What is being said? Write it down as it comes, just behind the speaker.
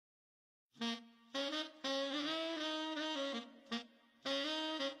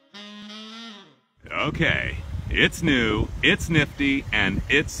Okay, it's new, it's nifty, and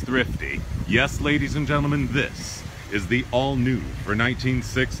it's thrifty. Yes, ladies and gentlemen, this is the all-new for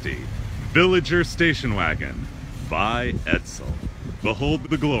 1960 Villager station wagon by Edsel.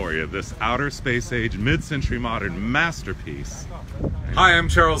 Behold the glory of this outer space age mid-century modern masterpiece. Hi, I'm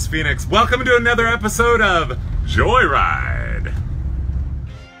Charles Phoenix. Welcome to another episode of Joyride.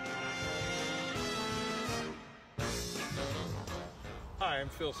 Hi, I'm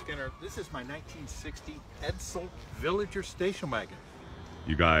Phil Skinner. This is my 1960 Edsel Villager station wagon.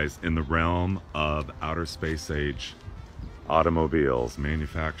 You guys, in the realm of outer space age automobiles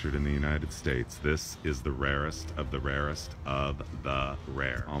manufactured in the United States, this is the rarest of the rarest of the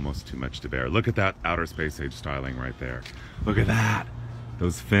rare. Almost too much to bear. Look at that outer space age styling right there. Look at that.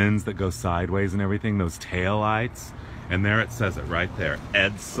 Those fins that go sideways and everything, those tail lights. And there it says it right there,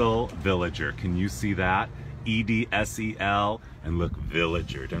 Edsel Villager. Can you see that? E-D-S-E-L, and look,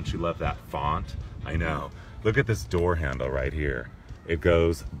 Villager. Don't you love that font? I know. Look at this door handle right here. It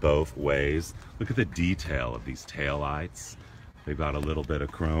goes both ways. Look at the detail of these tail lights. They've got a little bit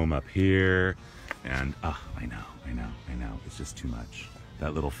of chrome up here. And, I know. It's just too much.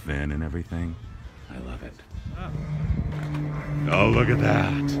 That little fin and everything. I love it. Oh, look at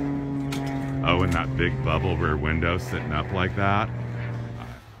that. Oh, and that big bubble rear window sitting up like that.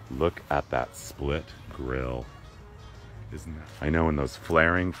 Look at that split grill. Isn't that? I know, in those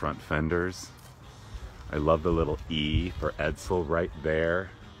flaring front fenders. I love the little E for Edsel right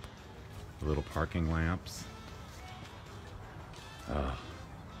there. The little parking lamps. Oh,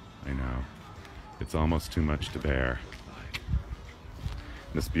 I know. It's almost too much to bear.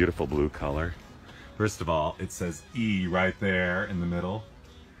 This beautiful blue color. First of all, it says E right there in the middle.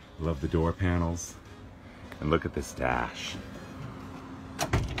 I love the door panels. And look at this dash. I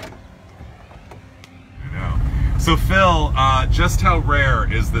know. So Phil, just how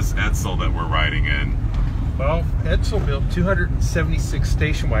rare is this Edsel that we're riding in? Well, Edsel built 276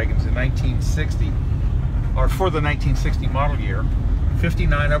 station wagons in 1960, or for the 1960 model year.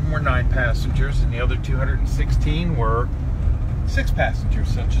 59 of them were 9 passengers, and the other 216 were 6 passengers,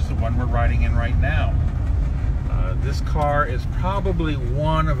 such as the one we're riding in right now. This car is probably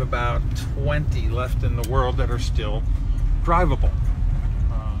one of about 20 left in the world that are still drivable.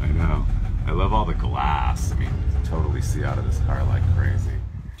 I know. I love all the glass. I mean, you totally see out of this car like crazy.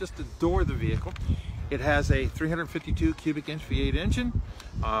 Just adore the vehicle. It has a 352 cubic inch V8 engine,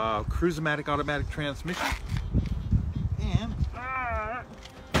 Cruise-O-Matic automatic transmission, and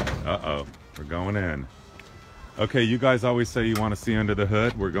uh-oh, we're going in. Okay, you guys always say you want to see under the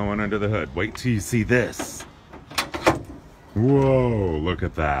hood. We're going under the hood. Wait till you see this. Whoa, look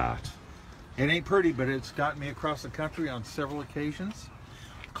at that. it ain't pretty, but it's gotten me across the country on several occasions.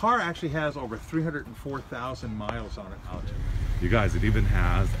 The car actually has over 304,000 miles on it out there. You guys, it even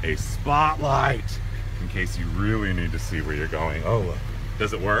has a spotlight in case you really need to see where you're going. Oh, look.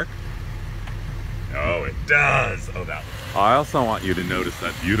 Does it work? Oh, it does. Oh, that. I also want you to notice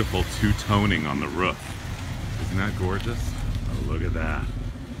that beautiful two-toning on the roof. Isn't that gorgeous? Oh, look at that.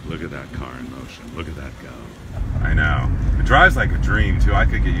 Look at that car in motion. Look at that go. I know. It drives like a dream, too. I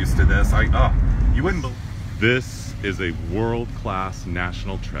could get used to this. You wouldn't believe. This is a world-class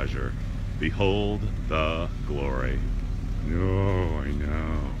national treasure. Behold the glory. No, I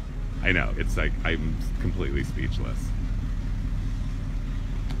know. I know. It's like, I'm completely speechless.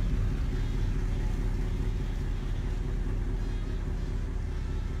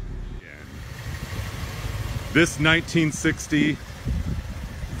 This 1960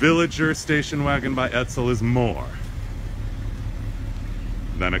 Villager station wagon by Edsel is more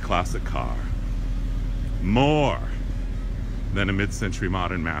than a classic car. More than a mid-century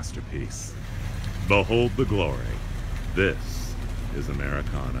modern masterpiece. Behold the glory. This is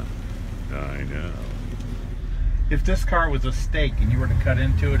Americana. I know. If this car was a steak and you were to cut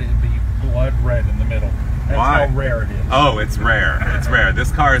into it, it'd be blood red in the middle. That's Why? how rare it is. Oh, it's rare. It's rare.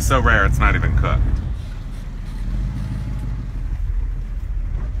 This car is so rare it's not even cooked.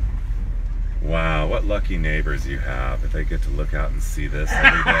 Wow, what lucky neighbors you have if they get to look out and see this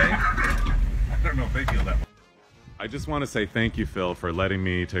every day. I don't know if they feel that way. I just want to say thank you, Phil, for letting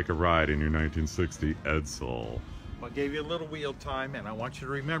me take a ride in your 1960 Edsel. I gave you a little wheel time, and I want you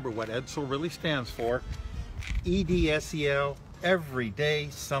to remember what Edsel really stands for. E-D-S-E-L, every day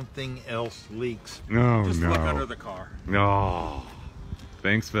something else leaks. Oh, Just no. look under the car. Oh,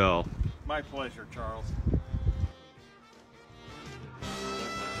 thanks, Phil. My pleasure, Charles.